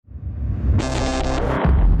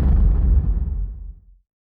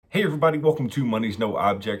Hey everybody, welcome to Money's No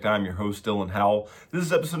Object. I'm your host, Dylan Howell. This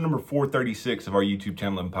is episode number 436 of our YouTube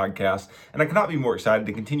channel and podcast, and I cannot be more excited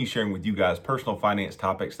to continue sharing with you guys personal finance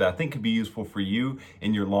topics that I think could be useful for you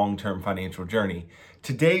in your long-term financial journey.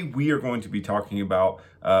 Today, we are going to be talking about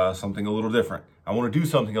something a little different. I want to do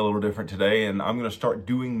something a little different today, and I'm going to start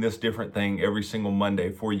doing this different thing every single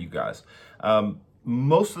Monday for you guys.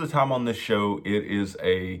 Most of the time on this show, it is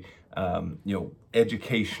a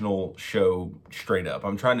educational show straight up.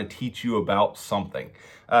 I'm trying to teach you about something.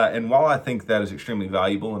 And while I think that is extremely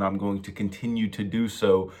valuable, and I'm going to continue to do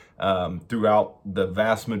so throughout the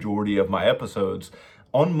vast majority of my episodes,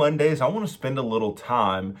 on Mondays, I want to spend a little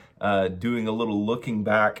time doing a little looking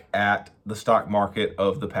back at the stock market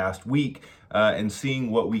of the past week and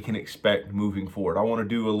seeing what we can expect moving forward. I want to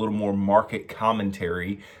do a little more market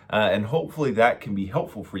commentary, and hopefully that can be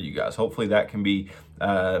helpful for you guys. Hopefully that can be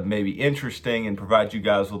maybe interesting and provide you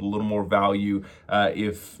guys with a little more value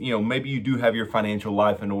if maybe you do have your financial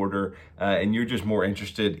life in order and you're just more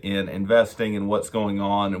interested in investing and what's going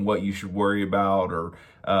on and what you should worry about, or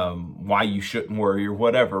why you shouldn't worry, or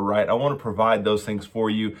whatever, right? I want to provide those things for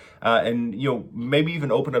you, and maybe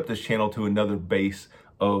even open up this channel to another base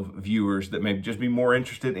of viewers that may just be more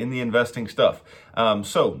interested in the investing stuff.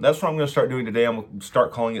 So that's what I'm going to start doing today. I'm going to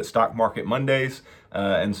start calling it Stock Market Mondays,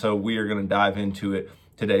 and so we are going to dive into it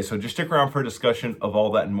today. So just stick around for a discussion of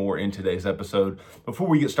all that and more in today's episode. Before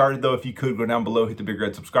we get started though, if you could go down below, hit the big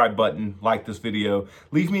red subscribe button, like this video,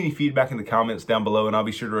 leave me any feedback in the comments down below, and I'll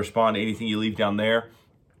be sure to respond to anything you leave down there.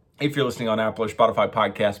 If you're listening on Apple or Spotify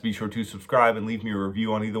podcasts, be sure to subscribe and leave me a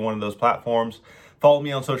review on either one of those platforms. Follow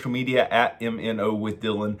me on social media at MNO with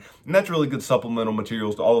Dylan. And that's really good supplemental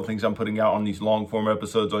materials to all the things I'm putting out on these long form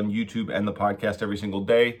episodes on YouTube and the podcast every single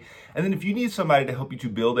day. And then if you need somebody to help you to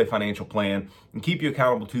build a financial plan and keep you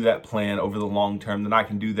accountable to that plan over the long term, then I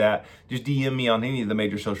can do that. Just DM me on any of the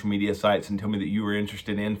major social media sites and tell me that you are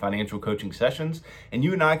interested in financial coaching sessions. And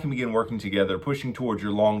you and I can begin working together, pushing towards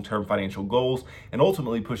your long-term financial goals and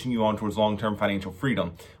ultimately pushing you on towards long-term financial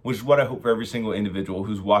freedom, which is what I hope for every single individual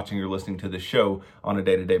who's watching or listening to this show on a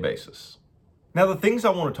day-to-day basis. Now, the things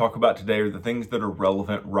I want to talk about today are the things that are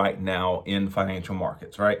relevant right now in financial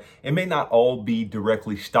markets, right? It may not all be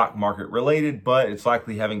directly stock market related, but it's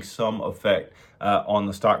likely having some effect on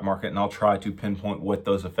the stock market, and I'll try to pinpoint what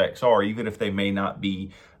those effects are, even if they may not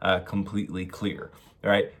be completely clear.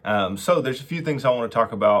 Right. So there's a few things I want to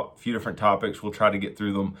talk about, a few different topics. We'll try to get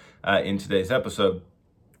through them in today's episode.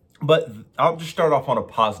 But I'll just start off on a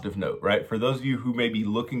positive note, right? For those of you who may be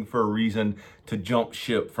looking for a reason to jump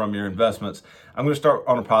ship from your investments, I'm going to start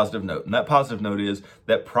on a positive note. And that positive note is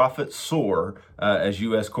that profits soar as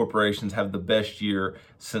U.S. corporations have the best year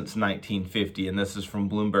since 1950. And this is from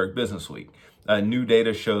Bloomberg Businessweek. New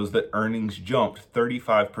data shows that earnings jumped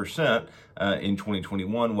 35% in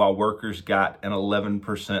 2021, while workers got an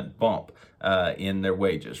 11% bump in their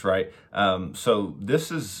wages, right? So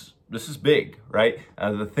this is big, right?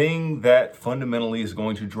 The thing that fundamentally is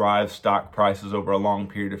going to drive stock prices over a long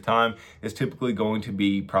period of time is typically going to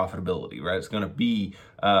be profitability, right? It's going to be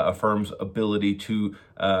a firm's ability to,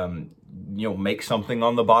 make something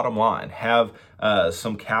on the bottom line, have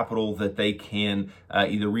some capital that they can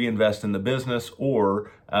either reinvest in the business or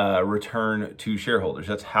return to shareholders.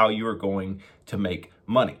 That's how you are going to make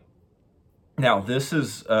money. Now, this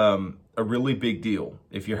is a really big deal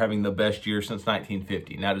if you're having the best year since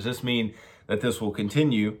 1950. Now, does this mean that this will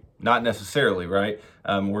continue? Not necessarily, right?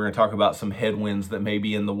 We're going to talk about some headwinds that may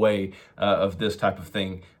be in the way of this type of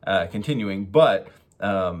thing continuing. But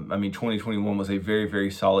 2021 was a very,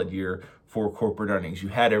 very solid year for corporate earnings. You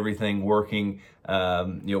had everything working,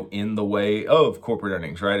 in the way of corporate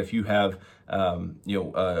earnings, right? If you have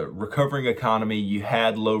a recovering economy, you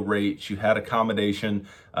had low rates, you had accommodation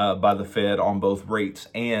by the Fed on both rates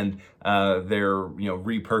and their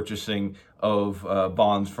repurchasing of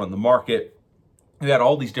bonds from the market. You had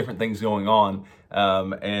all these different things going on,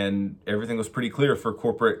 and everything was pretty clear for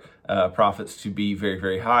corporate profits to be very,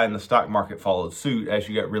 very high, and the stock market followed suit as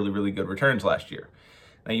you got really, really good returns last year.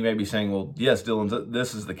 Now, you may be saying, well, yes, Dylan,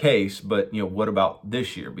 this is the case, but what about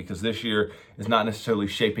this year? Because this year is not necessarily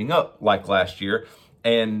shaping up like last year.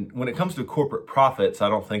 And when it comes to corporate profits, I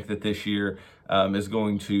don't think that this year is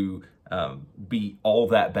going to be all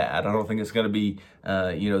that bad. I don't think it's going to be,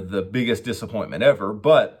 the biggest disappointment ever,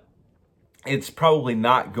 but it's probably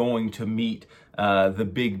not going to meet the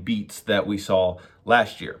big beats that we saw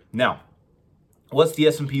last year. Now, what's the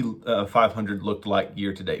S&P 500 looked like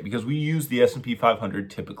year to date? Because we use the S&P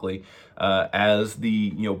 500 typically as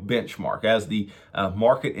the benchmark, as the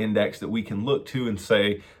market index that we can look to and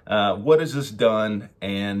say, what has this done,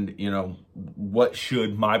 and what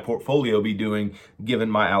should my portfolio be doing given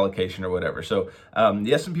my allocation or whatever. So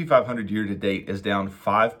the S&P 500 year to date is down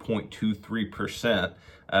 5.23%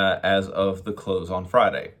 as of the close on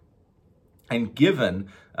Friday. And given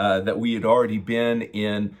that we had already been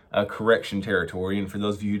in correction territory, and for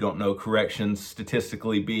those of you who don't know, corrections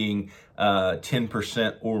statistically being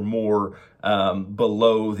 10% or more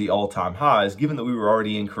below the all-time highs, given that we were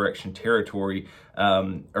already in correction territory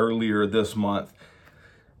earlier this month,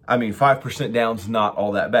 I mean, 5% down is not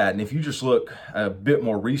all that bad. And if you just look a bit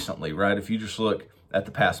more recently, right, if you just look at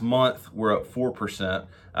the past month, we're up 4%.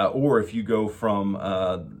 Or if you go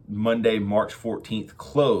from Monday, March 14th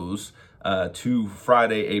close to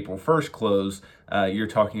Friday, April 1st close, you're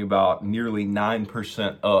talking about nearly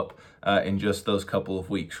 9% up in just those couple of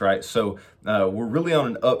weeks, right? So we're really on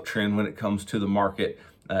an uptrend when it comes to the market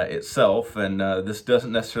itself, and this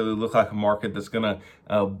doesn't necessarily look like a market that's going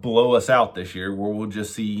to blow us out this year, where we'll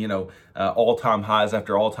just see all-time highs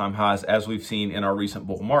after all-time highs as we've seen in our recent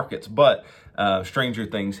bull markets. But stranger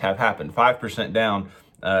things have happened. 5% down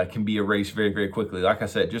can be erased very, very quickly. Like I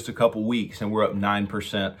said, just a couple weeks and we're up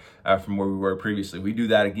 9% from where we were previously. We do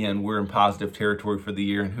that again, we're in positive territory for the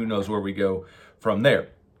year, and who knows where we go from there.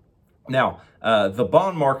 Now, the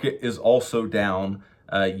bond market is also down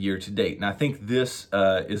year to date. And I think this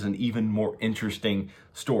is an even more interesting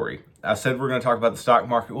story. I said we're going to talk about the stock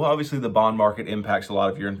market. Well, obviously the bond market impacts a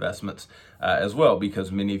lot of your investments as well,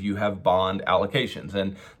 because many of you have bond allocations.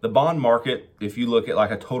 And the bond market, if you look at like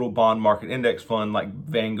a total bond market index fund like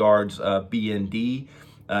Vanguard's BND,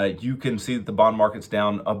 you can see that the bond market's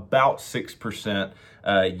down about 6%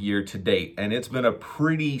 year to date. And it's been a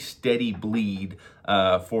pretty steady bleed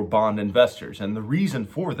for bond investors. And the reason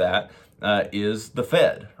for that is the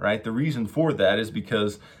Fed, right? The reason for that is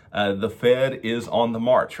because the Fed is on the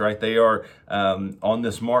march, right? They are on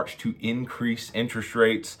this march to increase interest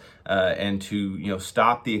rates and to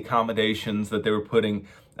stop the accommodations that they were putting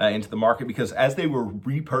into the market, because as they were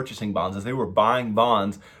repurchasing bonds, as they were buying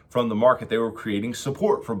bonds from the market, they were creating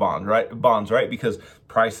support for bonds, right? Because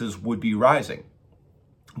prices would be rising.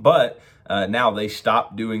 But now they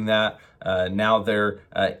stopped doing that. Now they're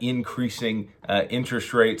increasing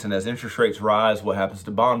interest rates, and as interest rates rise, what happens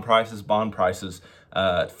to bond prices? Bond prices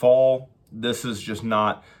fall. This is just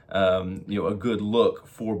not a good look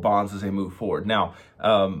for bonds as they move forward. Now,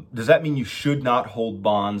 does that mean you should not hold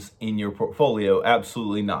bonds in your portfolio?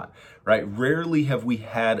 Absolutely not, right? Rarely have we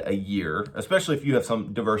had a year, especially if you have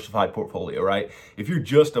some diversified portfolio, right? If you're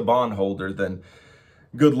just a bond holder, then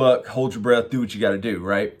good luck, hold your breath, do what you got to do,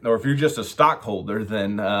 right? Or if you're just a stockholder,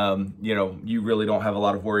 then, you really don't have a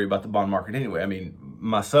lot of worry about the bond market anyway. I mean,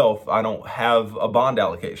 myself, I don't have a bond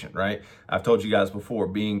allocation, right? I've told you guys before,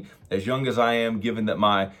 being as young as I am, given that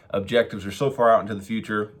my objectives are so far out into the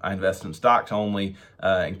future, I invest in stocks only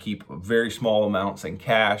and keep very small amounts in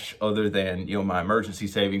cash other than, my emergency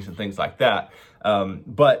savings and things like that.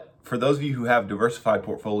 But for those of you who have diversified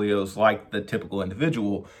portfolios like the typical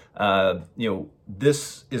individual,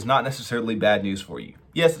 this is not necessarily bad news for you.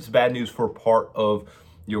 Yes, it's bad news for part of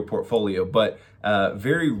your portfolio, but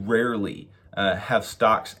very rarely have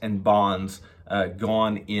stocks and bonds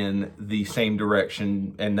gone in the same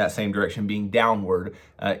direction, and that same direction being downward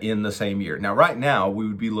in the same year. Now, right now, we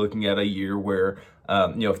would be looking at a year where,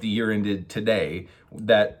 if the year ended today,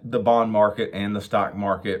 that the bond market and the stock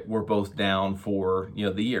market were both down for,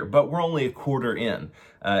 the year. But we're only a quarter in,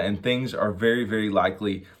 and things are very, very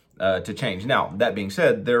likely to change. Now, that being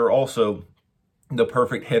said, there are also the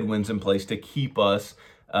perfect headwinds in place to keep us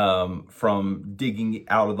from digging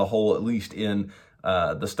out of the hole, at least in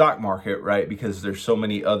the stock market, right? Because there's so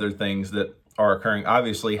many other things that are occurring.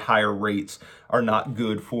 Obviously, higher rates are not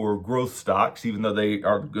good for growth stocks, even though they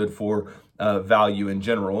are good for value in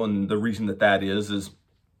general. And the reason that is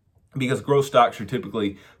because growth stocks are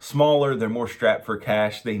typically smaller, they're more strapped for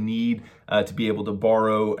cash, they need to be able to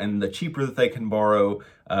borrow, and the cheaper that they can borrow,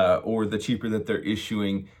 or the cheaper that they're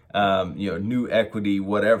issuing new equity,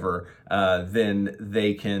 whatever, then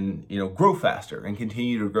they can, grow faster and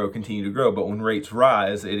continue to grow. But when rates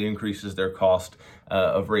rise, it increases their cost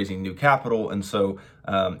of raising new capital. And so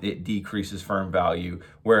it decreases firm value.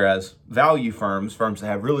 Whereas value firms that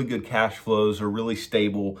have really good cash flows, are really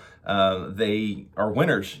stable, they are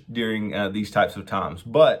winners during these types of times.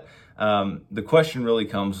 But the question really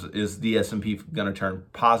comes, is the S&P going to turn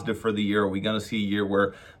positive for the year? Are we going to see a year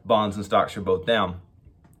where bonds and stocks are both down?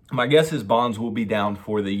 My guess is bonds will be down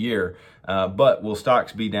for the year, but will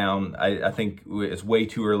stocks be down? I think it's way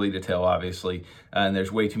too early to tell, obviously, and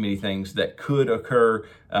there's way too many things that could occur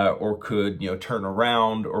or could turn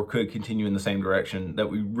around or could continue in the same direction that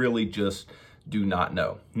we really just do not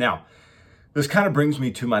know. Now, this kind of brings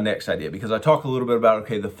me to my next idea, because I talk a little bit about,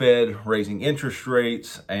 okay, the Fed raising interest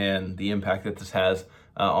rates and the impact that this has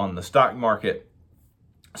on the stock market.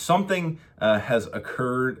 Something has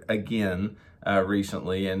occurred again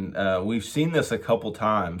recently, and we've seen this a couple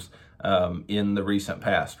times in the recent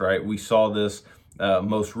past, right? We saw this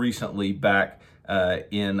most recently back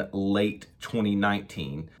in late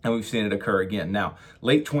 2019, and we've seen it occur again. Now,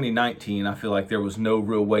 late 2019, I feel like there was no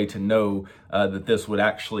real way to know that this would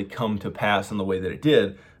actually come to pass in the way that it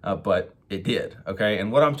did, but it did, okay?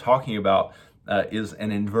 And what I'm talking about is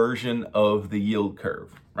an inversion of the yield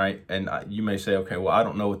curve, right? And you may say, okay, well, I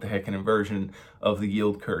don't know what the heck an inversion of the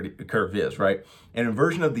yield curve is, right? An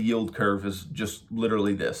inversion of the yield curve is just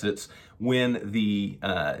literally this. It's when the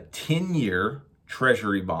 10-year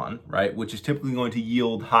treasury bond, right, which is typically going to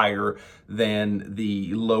yield higher than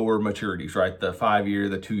the lower maturities, right? The 5-year,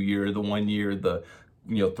 the 2-year, the 1-year, the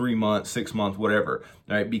 3 months, 6 months, whatever,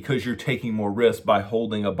 right? Because you're taking more risk by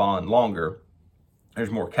holding a bond longer.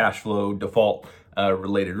 There's more cash flow default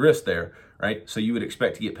related risk there, right? So you would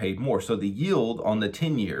expect to get paid more. So the yield on the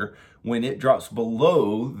 10-year, when it drops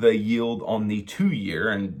below the yield on the 2-year,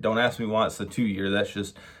 and don't ask me why it's the 2-year, that's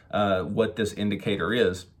just what this indicator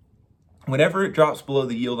is. Whenever it drops below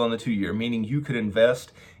the yield on the 2-year, meaning you could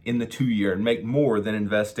invest in the 2-year and make more than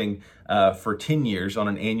investing for 10 years on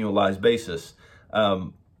an annualized basis,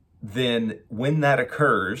 then when that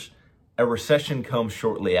occurs, a recession comes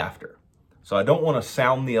shortly after. So I don't want to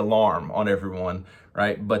sound the alarm on everyone,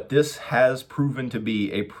 right? But this has proven to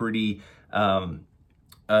be a pretty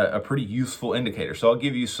useful indicator. So I'll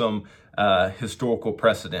give you some historical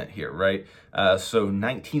precedent here, right? So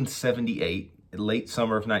 1978, late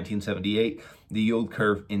summer of 1978, the yield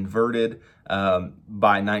curve inverted.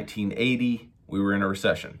 By 1980, we were in a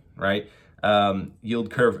recession, right? Yield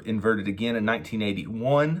curve inverted again in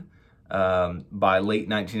 1981. By late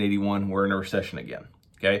 1981, we're in a recession again,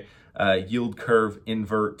 okay? Yield curve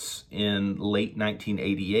inverts in late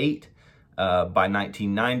 1988. By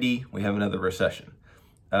 1990, we have another recession.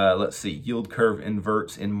 Let's see, yield curve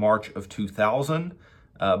inverts in March of 2000.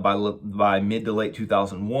 By mid to late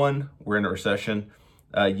 2001, we're in a recession.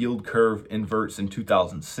 Yield curve inverts in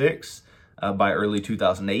 2006. By early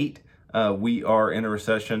 2008, we are in a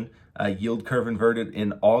recession. Yield curve inverted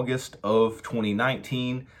in August of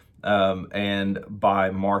 2019. And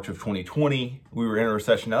by March of 2020, we were in a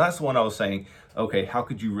recession. Now that's the one I was saying, okay, how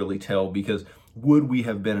could you really tell? Because would we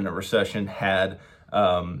have been in a recession had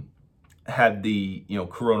the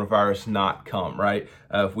coronavirus not come, right?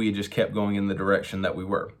 If we had just kept going in the direction that we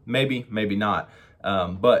were, maybe not.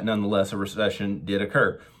 But nonetheless, a recession did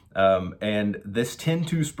occur. And this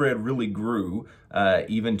 10-2 spread really grew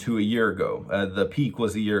even to a year ago. The peak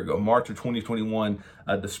was a year ago. March of 2021,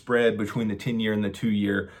 the spread between the 10-year and the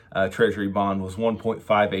 2-year Treasury bond was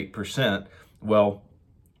 1.58%. Well,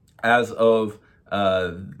 as of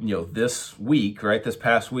this week, right, this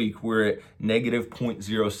past week, we're at negative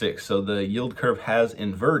 0.06. So the yield curve has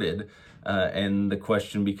inverted. And the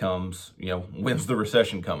question becomes, when's the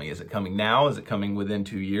recession coming? Is it coming now? Is it coming within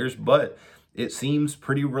 2 years? But it seems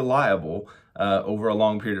pretty reliable over a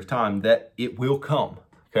long period of time that it will come,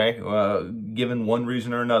 okay? Given one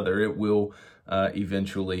reason or another, it will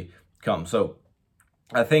eventually come. So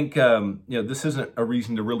I think, this isn't a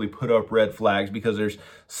reason to really put up red flags, because there's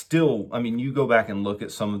still, you go back and look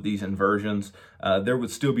at some of these inversions, there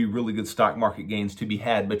would still be really good stock market gains to be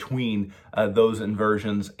had between those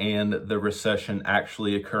inversions and the recession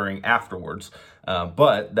actually occurring afterwards.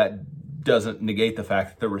 But that doesn't negate the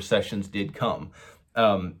fact that the recessions did come.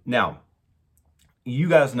 Now, you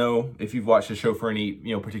guys know, if you've watched the show for any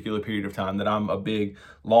particular period of time, that I'm a big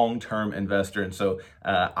long-term investor, and so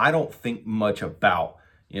I don't think much about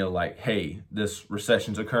like, hey, this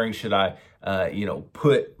recession's occurring. Should I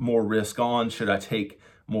put more risk on? Should I take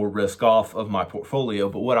more risk off of my portfolio?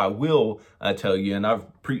 But what I will tell you, and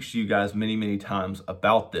I've preached to you guys many times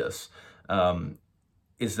about this,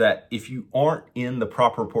 is that if you aren't in the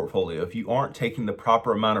proper portfolio, if you aren't taking the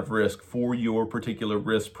proper amount of risk for your particular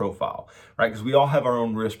risk profile, right? Because we all have our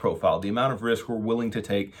own risk profile, the amount of risk we're willing to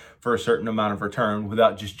take for a certain amount of return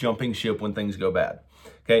without just jumping ship when things go bad,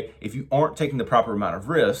 okay? If you aren't taking the proper amount of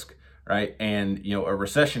risk, right, and a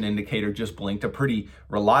recession indicator just blinked, a pretty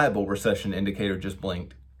reliable recession indicator just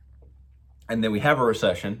blinked, and then we have a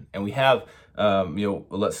recession, and we have,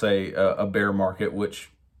 let's say a bear market,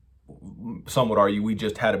 which some would argue we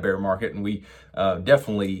just had a bear market, and we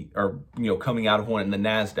definitely are, coming out of one in the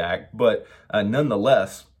NASDAQ. But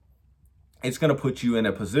nonetheless, it's going to put you in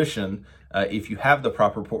a position, if you have the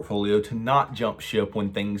proper portfolio, to not jump ship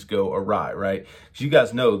when things go awry, right? Because you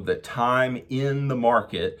guys know that time in the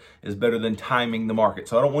market is better than timing the market.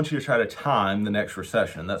 So I don't want you to try to time the next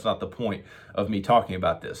recession. That's not the point of me talking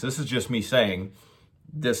about this. This is just me saying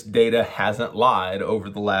this data hasn't lied over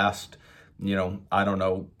the last, I don't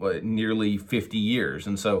know, nearly 50 years.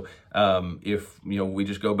 And so if, we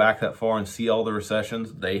just go back that far and see all the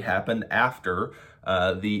recessions, they happened after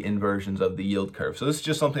the inversions of the yield curve. So this is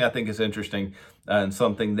just something I think is interesting, and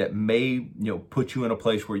something that may, put you in a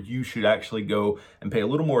place where you should actually go and pay a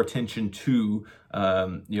little more attention to,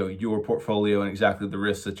 your portfolio and exactly the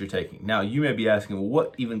risks that you're taking. Now, you may be asking, well,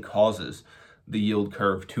 what even causes the yield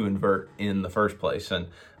curve to invert in the first place? And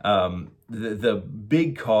the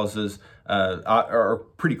big causes are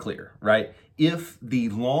pretty clear, right? If the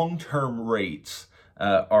long-term rates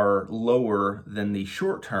are lower than the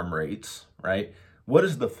short-term rates, right? What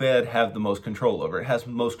does the Fed have the most control over? It has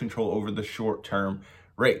most control over the short-term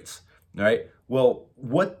rates, right? Well,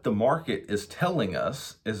 what the market is telling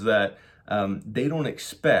us is that they don't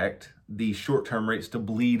expect the short-term rates to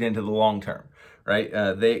bleed into the long-term, right?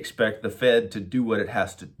 They expect the Fed to do what it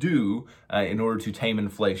has to do in order to tame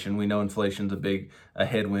inflation. We know inflation's a big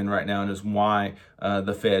headwind right now, and is why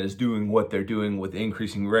the Fed is doing what they're doing with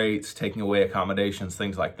increasing rates, taking away accommodations,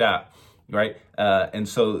 things like that, right? And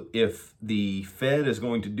so if the Fed is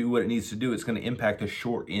going to do what it needs to do, it's going to impact the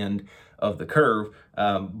short end of the curve.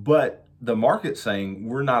 But the market's saying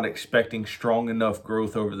we're not expecting strong enough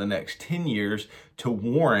growth over the next 10 years to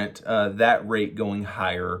warrant that rate going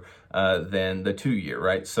higher than the 2-year,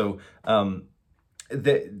 right? So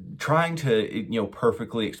trying to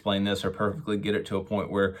perfectly explain this, or perfectly get it to a point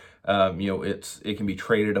where it can be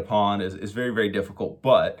traded upon is very, very difficult.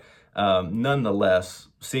 But nonetheless,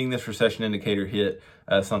 seeing this recession indicator hit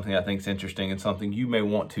something I think is interesting, and something you may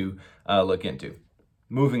want to look into.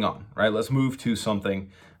 Moving on, right? Let's move to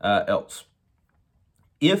something else.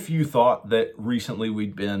 If you thought that recently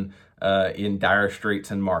we'd been in dire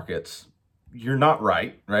straits in markets, you're not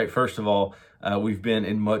right? First of all, we've been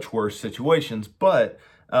in much worse situations, but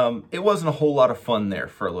it wasn't a whole lot of fun there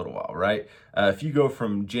for a little while, right? If you go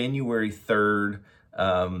from January 3rd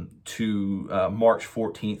to March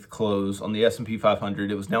 14th close on the S&P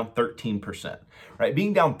 500, it was down 13%, right?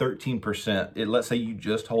 Being down 13%, let's say you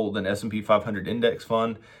just hold an S&P 500 index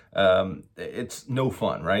fund, it's no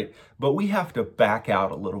fun, right? But we have to back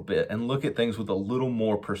out a little bit and look at things with a little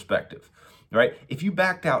more perspective, right? If you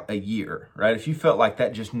backed out a year, right? If you felt like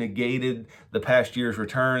that just negated the past year's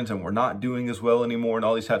returns and we're not doing as well anymore and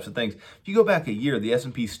all these types of things, if you go back a year, the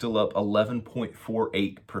S&P is still up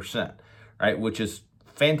 11.48%, right? Which is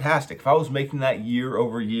fantastic. If I was making that year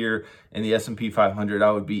over year in the S&P 500,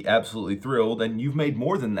 I would be absolutely thrilled. And you've made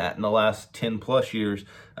more than that in the last 10 plus years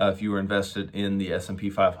if you were invested in the S&P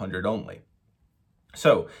 500 only.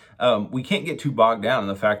 So we can't get too bogged down in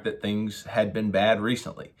the fact that things had been bad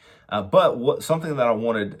recently. But something that I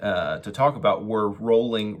wanted to talk about were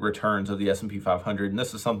rolling returns of the S&P 500. And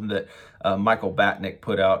this is something that Michael Batnick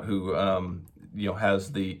put out, who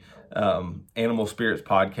has the Animal Spirits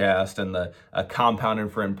podcast and the Compound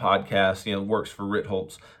and Friend podcast, works for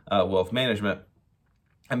Ritholtz Wealth Management.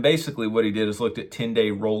 And basically what he did is looked at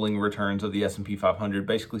 10-day rolling returns of the S&P 500,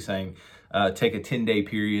 basically saying take a 10-day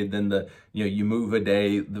period, then you move a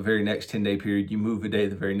day, the very next 10-day period, you move a day,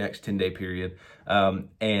 the very next 10-day period.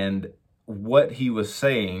 And what he was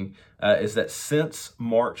saying is that since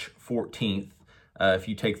March 14th, if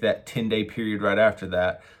you take that 10-day period right after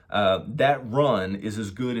that, that run is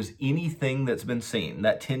as good as anything that's been seen.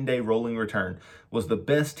 That 10-day rolling return was the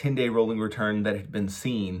best 10-day rolling return that had been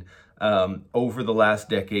seen over the last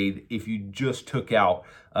decade, if you just took out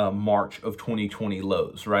March of 2020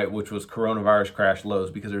 lows, right, which was coronavirus crash lows,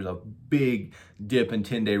 because there's a big dip in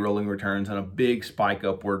 10-day rolling returns and a big spike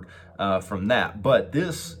upward from that. But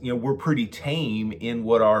this, we're pretty tame in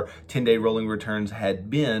what our 10-day rolling returns had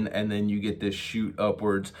been, and then you get this shoot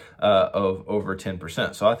upwards of over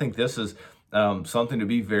 10%. So I think this is something to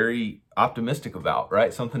be very optimistic about,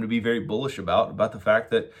 right? Something to be very bullish about the fact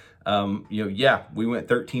that we went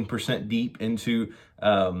 13% deep into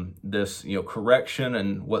this, correction,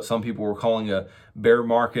 and what some people were calling a bear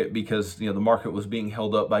market, because, the market was being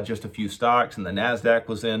held up by just a few stocks, and the NASDAQ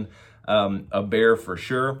was in a bear for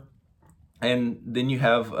sure. And then you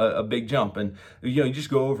have a big jump. And you just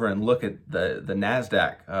go over and look at the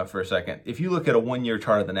NASDAQ for a second. If you look at a 1-year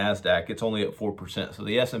chart of the NASDAQ, it's only at 4%. So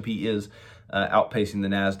the S&P is outpacing the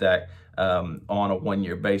NASDAQ on a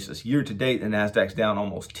 1-year basis. Year to date, the NASDAQ's down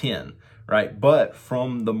almost 10, right? But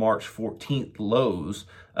from the March 14th lows,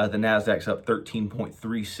 the NASDAQ's up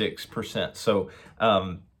 13.36%. So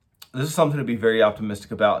this is something to be very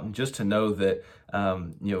optimistic about, and just to know that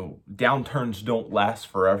downturns don't last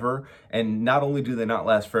forever. And not only do they not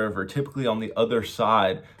last forever, typically on the other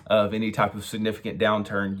side of any type of significant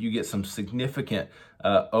downturn, you get some significant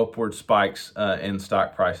upward spikes in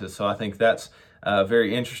stock prices. So I think that's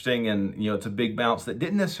very interesting, and it's a big bounce that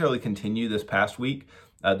didn't necessarily continue this past week.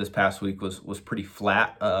 This past week was pretty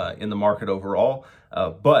flat in the market overall,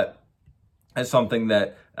 but it's something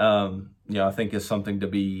that I think is something to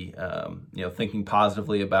be thinking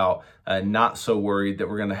positively about. Not so worried that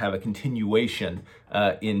we're going to have a continuation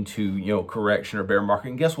into correction or bear market.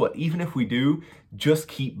 And guess what? Even if we do, just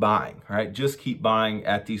keep buying. Right? Just keep buying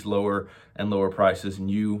at these lower and lower prices, and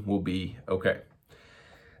you will be okay.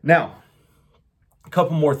 Now, a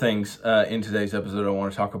couple more things in today's episode I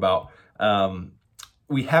want to talk about.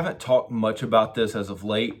 We haven't talked much about this as of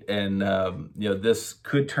late, and this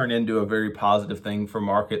could turn into a very positive thing for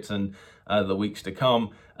markets in the weeks to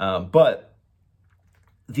come. But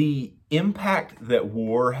the impact that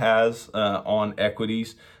war has on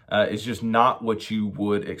equities is just not what you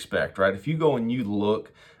would expect, right? If you go and you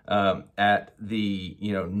look at the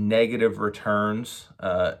negative returns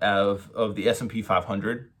of the S&P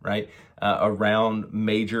 500, right, around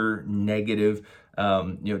major negative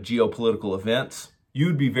geopolitical events,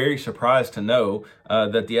 you'd be very surprised to know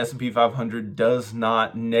that the S&P 500 does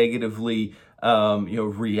not negatively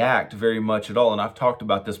react very much at all. And I've talked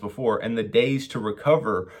about this before, and the days to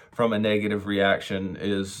recover from a negative reaction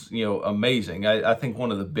is amazing. I think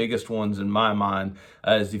one of the biggest ones in my mind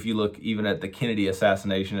is if you look even at the Kennedy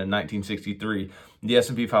assassination in 1963, the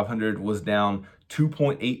S&P 500 was down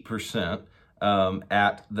 2.8%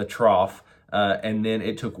 at the trough. And then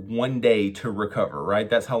it took 1 day to recover, right?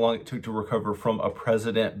 That's how long it took to recover from a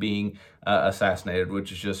president being assassinated,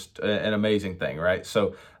 which is just an amazing thing, right?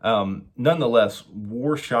 So nonetheless,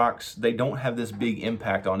 war shocks, they don't have this big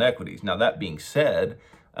impact on equities. Now, that being said,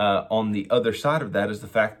 on the other side of that is the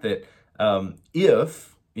fact that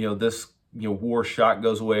if, this, war shock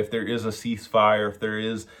goes away, if there is a ceasefire, if there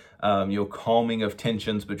is, calming of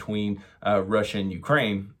tensions between Russia and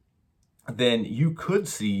Ukraine, then you could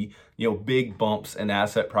see, big bumps in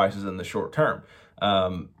asset prices in the short term.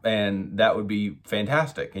 And that would be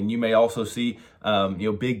fantastic. And you may also see,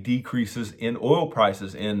 big decreases in oil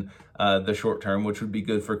prices in the short term, which would be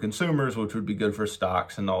good for consumers, which would be good for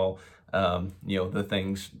stocks and all, the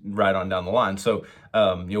things right on down the line. So,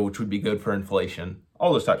 which would be good for inflation,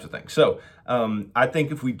 all those types of things. So I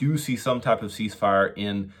think if we do see some type of ceasefire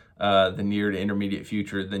in the near to intermediate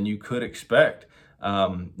future, then you could expect a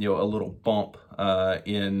little bump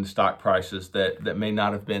in stock prices that may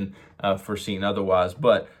not have been foreseen otherwise.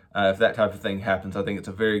 But if that type of thing happens, I think it's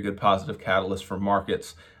a very good positive catalyst for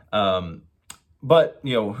markets. But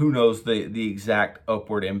who knows the exact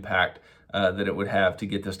upward impact that it would have to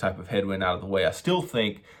get this type of headwind out of the way. I still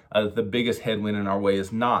think the biggest headwind in our way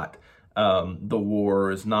is not the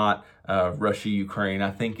war, is not Russia, Ukraine.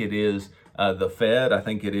 I think it is the Fed. I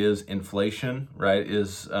think it is inflation, right?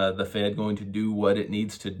 Is the Fed going to do what it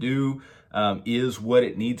needs to do? Is what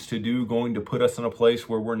it needs to do going to put us in a place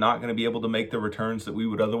where we're not going to be able to make the returns that we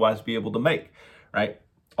would otherwise be able to make, right?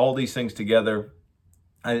 All these things together,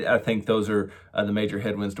 I think those are the major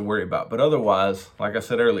headwinds to worry about. But otherwise, like I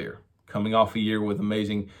said earlier, coming off a year with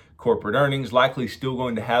amazing corporate earnings, likely still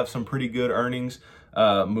going to have some pretty good earnings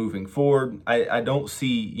moving forward. I don't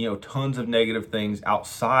see, tons of negative things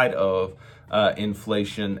outside of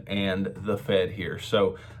inflation and the Fed here.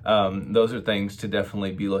 So those are things to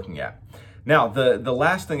definitely be looking at. Now, the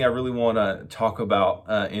last thing I really want to talk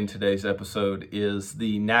about in today's episode is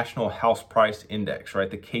the National House Price Index, right?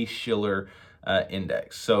 The Case-Shiller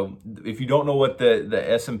Index. So if you don't know what the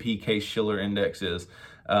S&P Case-Shiller Index is,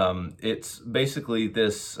 it's basically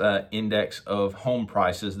this index of home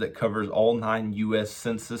prices that covers all 9 U.S.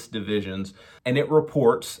 Census divisions, and it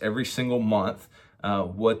reports every single month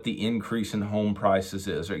what the increase in home prices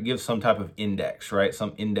is, or it gives some type of index, right?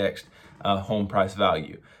 Some indexed home price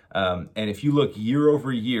value. And if you look year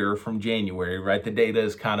over year from January, right, the data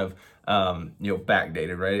is kind of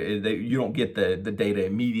backdated, right? You don't get the data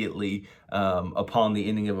immediately upon the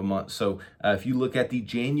ending of a month. So if you look at the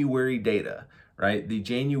January data, right, the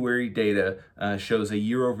January data shows a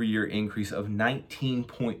year over year increase of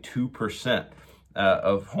 19.2%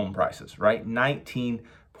 of home prices, right? 19.2%.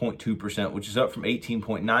 18.2%, which is up from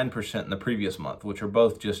 18.9% in the previous month, which are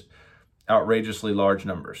both just outrageously large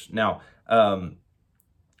numbers. Now,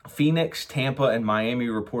 Phoenix, Tampa, and Miami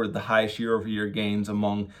reported the highest year-over-year gains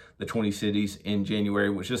among the 20 cities in January,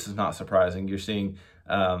 which this is not surprising. You're seeing,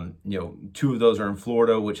 two of those are in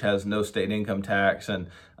Florida, which has no state income tax and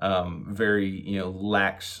very,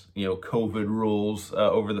 lax, COVID rules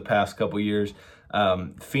over the past couple years.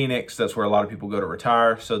 Phoenix, that's where a lot of people go to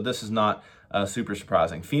retire. So this is not super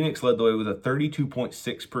surprising. Phoenix led the way with a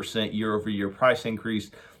 32.6% year-over-year price increase,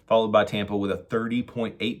 followed by Tampa with a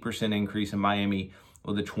 30.8% increase, and Miami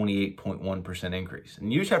with a 28.1% increase.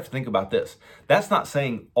 And you just have to think about this. That's not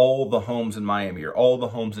saying all the homes in Miami or all the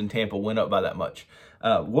homes in Tampa went up by that much.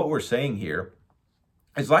 What we're saying here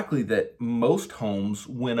is likely that most homes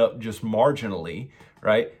went up just marginally,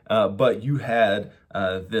 right? But you had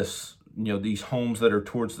these homes that are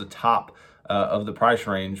towards the top of the price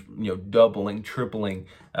range, doubling, tripling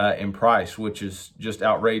in price, which is just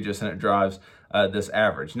outrageous, and it drives this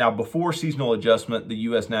average. Now, before seasonal adjustment, the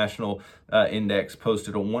U.S. National Index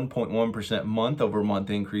posted a 1.1% month-over-month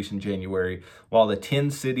increase in January, while the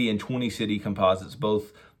 10-city and 20-city composites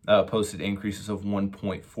both posted increases of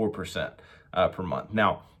 1.4% per month.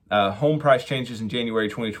 Now, home price changes in January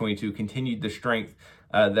 2022 continued the strength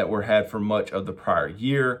that were had for much of the prior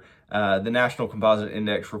year. The National Composite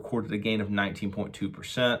Index recorded a gain of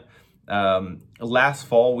 19.2%. Last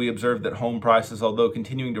fall, we observed that home prices, although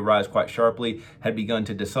continuing to rise quite sharply, had begun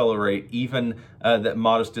to decelerate, even that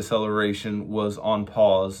modest deceleration was on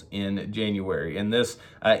pause in January. And this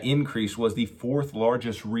increase was the fourth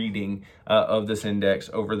largest reading of this index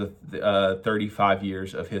over the 35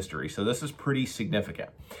 years of history. So this is pretty significant.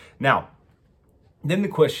 Now, then the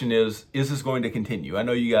question is this going to continue? I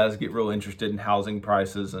know you guys get real interested in housing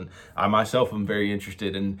prices, and I myself am very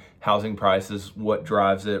interested in housing prices, what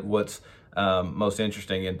drives it, what's most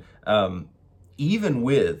interesting. And even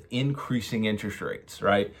with increasing interest rates,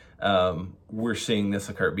 right, we're seeing this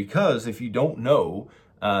occur. Because if you don't know,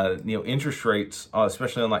 interest rates,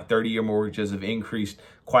 especially on like 30-year mortgages, have increased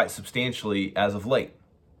quite substantially as of late.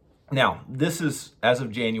 Now, this is as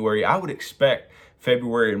of January. I would expect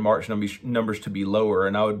February and March numbers to be lower,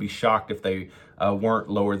 and I would be shocked if they weren't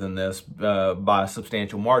lower than this by a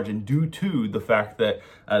substantial margin, due to the fact that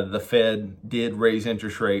the Fed did raise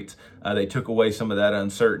interest rates. They took away some of that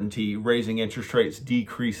uncertainty. Raising interest rates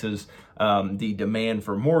decreases the demand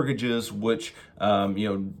for mortgages, which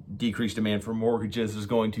decreased demand for mortgages is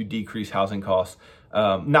going to decrease housing costs.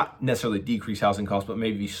 Not necessarily decrease housing costs, but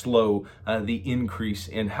maybe slow the increase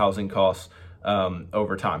in housing costs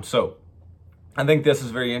over time. So I think this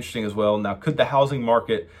is very interesting as well. Now, could the housing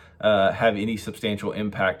market have any substantial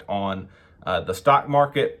impact on the stock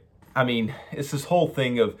market? I mean, it's this whole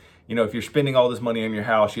thing of, if you're spending all this money on your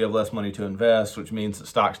house, you have less money to invest, which means that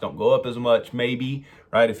stocks don't go up as much, maybe,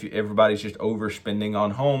 right? If everybody's just overspending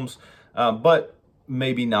on homes, but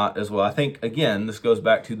maybe not as well. I think, again, this goes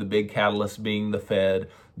back to the big catalyst being the Fed,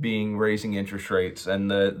 being raising interest rates, and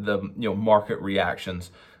the market reactions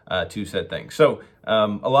to said things. So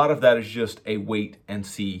a lot of that is just a wait and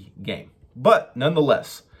see game. But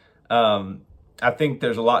nonetheless, I think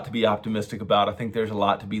there's a lot to be optimistic about. I think there's a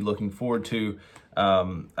lot to be looking forward to.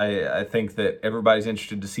 I think that everybody's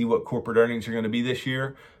interested to see what corporate earnings are going to be this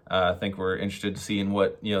year. I think we're interested to see in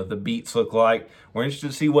what the beats look like. We're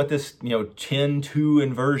interested to see what this 10-2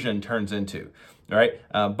 inversion turns into. Right,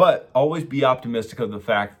 but always be optimistic of the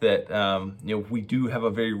fact that we do have a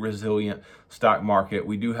very resilient stock market.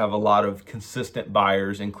 We do have a lot of consistent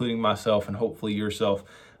buyers, including myself and hopefully yourself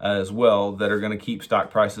as well, that are going to keep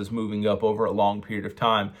stock prices moving up over a long period of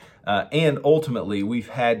time. And ultimately, we've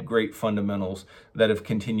had great fundamentals that have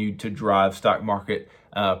continued to drive stock market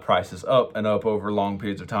prices up and up over long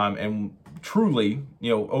periods of time. And truly,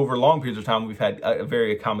 over long periods of time, we've had a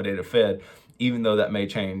very accommodative Fed, even though that may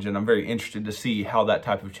change. And I'm very interested to see how that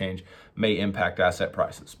type of change may impact asset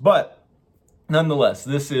prices. But nonetheless,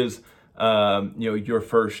 this is your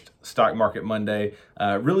first Stock Market Monday.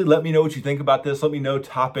 Really let me know what you think about this. Let me know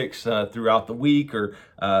topics throughout the week, or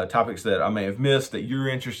topics that I may have missed that you're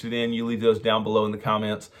interested in. You leave those down below in the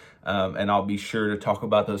comments, and I'll be sure to talk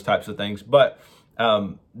about those types of things. But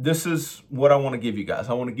this is what I want to give you guys.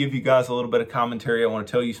 I want to give you guys a little bit of commentary. I want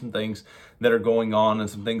to tell you some things that are going on and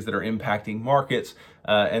some things that are impacting markets,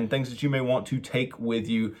 and things that you may want to take with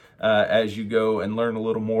you as you go and learn a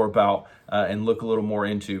little more about and look a little more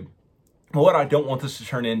into What I don't want this to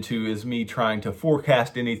turn into is me trying to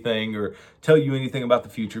forecast anything or tell you anything about the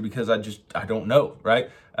future, because I don't know, right?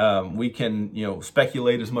 We can,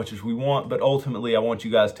 speculate as much as we want, but ultimately I want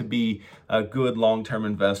you guys to be good long-term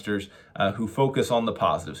investors who focus on the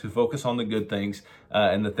positives, who focus on the good things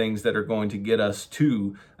and the things that are going to get us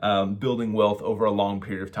to building wealth over a long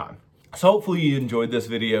period of time. So hopefully you enjoyed this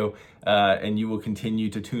video and you will continue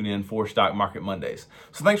to tune in for Stock Market Mondays.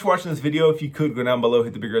 So thanks for watching this video. If you could, go down below,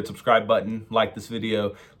 hit the big red subscribe button, like this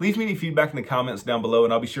video, leave me any feedback in the comments down below,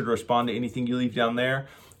 and I'll be sure to respond to anything you leave down there.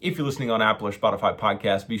 If you're listening on Apple or Spotify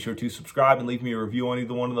podcasts, be sure to subscribe and leave me a review on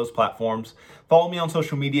either one of those platforms. Follow me on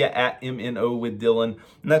social media at MNO with Dylan,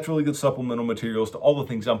 and that's really good supplemental materials to all the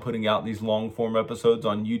things I'm putting out in these long form episodes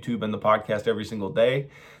on YouTube and the podcast every single day.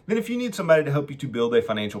 Then if you need somebody to help you to build a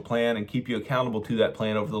financial plan and keep you accountable to that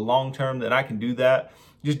plan over the long term, then I can do that.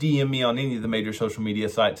 Just DM me on any of the major social media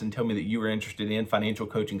sites and tell me that you are interested in financial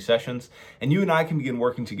coaching sessions, and you and I can begin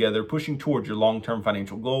working together, pushing towards your long-term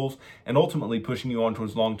financial goals and ultimately pushing you on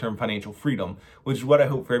towards long-term financial freedom, which is what I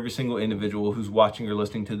hope for every single individual who's watching or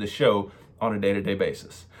listening to this show on a day-to-day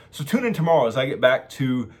basis. So tune in tomorrow as I get back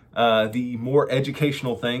to the more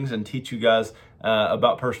educational things and teach you guys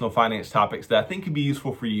about personal finance topics that I think could be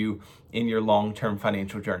useful for you in your long-term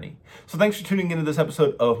financial journey. So thanks for tuning into this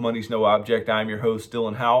episode of Money's No Object. I'm your host,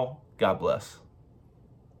 Dylan Howell. God bless.